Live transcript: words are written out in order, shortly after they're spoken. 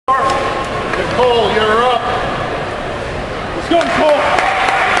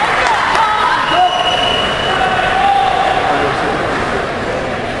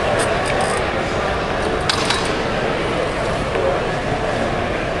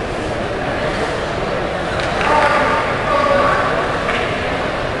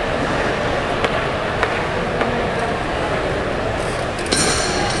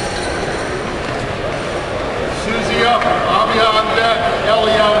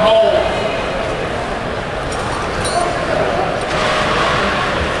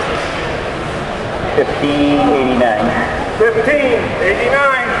1589.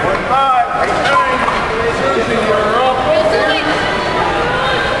 1589. 1589. You're up.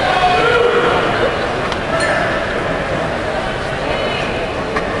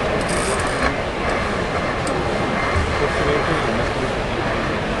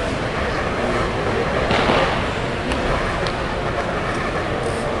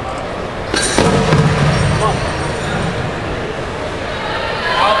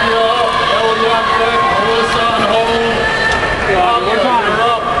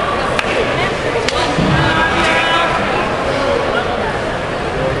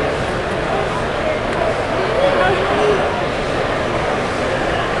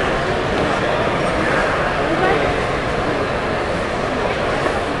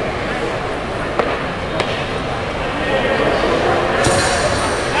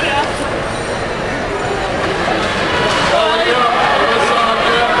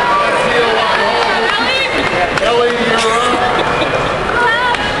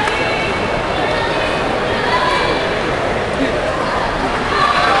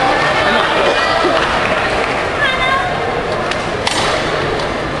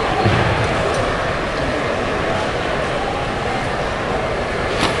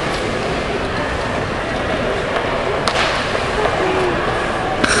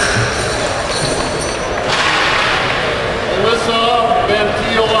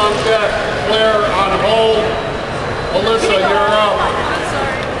 Claire on hold. Alyssa, you're up.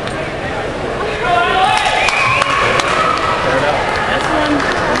 That's one.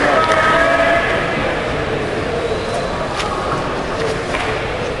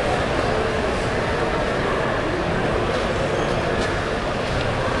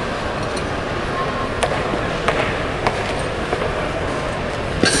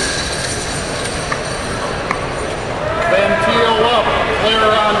 Van Teal up.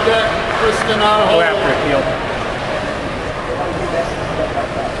 Claire on deck. Kristen on hold. Go after it, Field.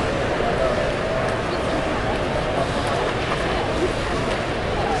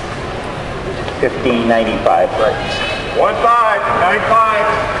 $15.95, right? 1595.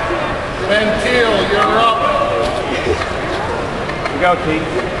 Van Teal, you're up. You go, T.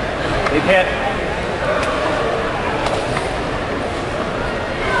 Big hit.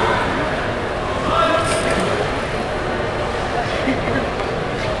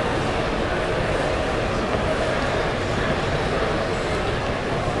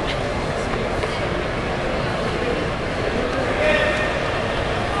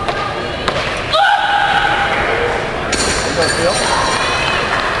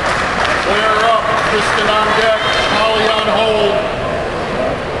 Clear up. Kristen on deck. Holly on hold.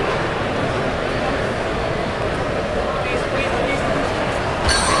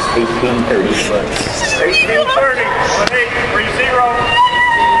 $18.30. 1830. 1830.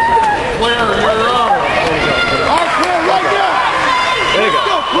 Claire, you're up. All clear right now. There you go.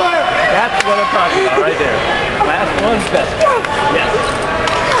 Go, Claire. That's what I'm talking about right there. Last one's best. Yes.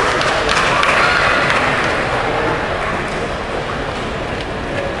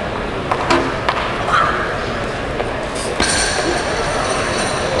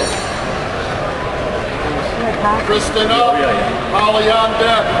 Kristen up. Holly on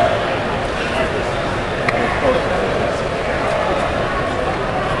deck.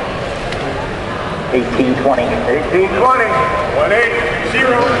 $18.20. 1820. 180.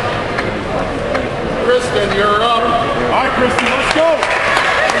 Kristen, you're up. All right, Kristen, let's go.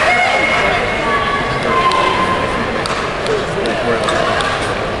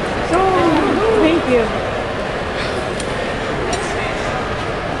 Thank you.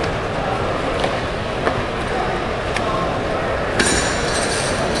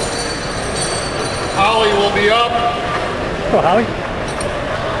 Holly will be up. Oh, Holly.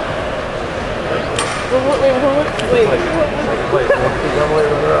 Wait.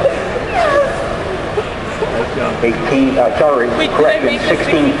 18, sorry, Wait, did I corrected, make it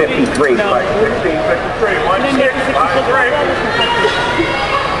 1653. No. 1653. Did I make it 1653.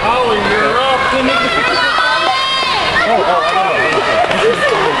 Holly, you're up. Did I make it 63? I don't know.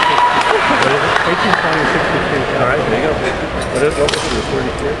 1820, 63. All right, there you go. What is it?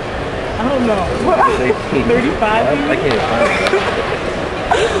 33? I don't know. 35? I can't even find it.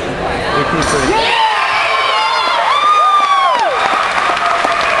 1830.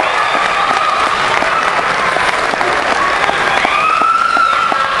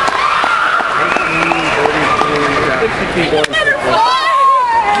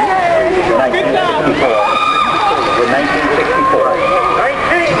 Good job.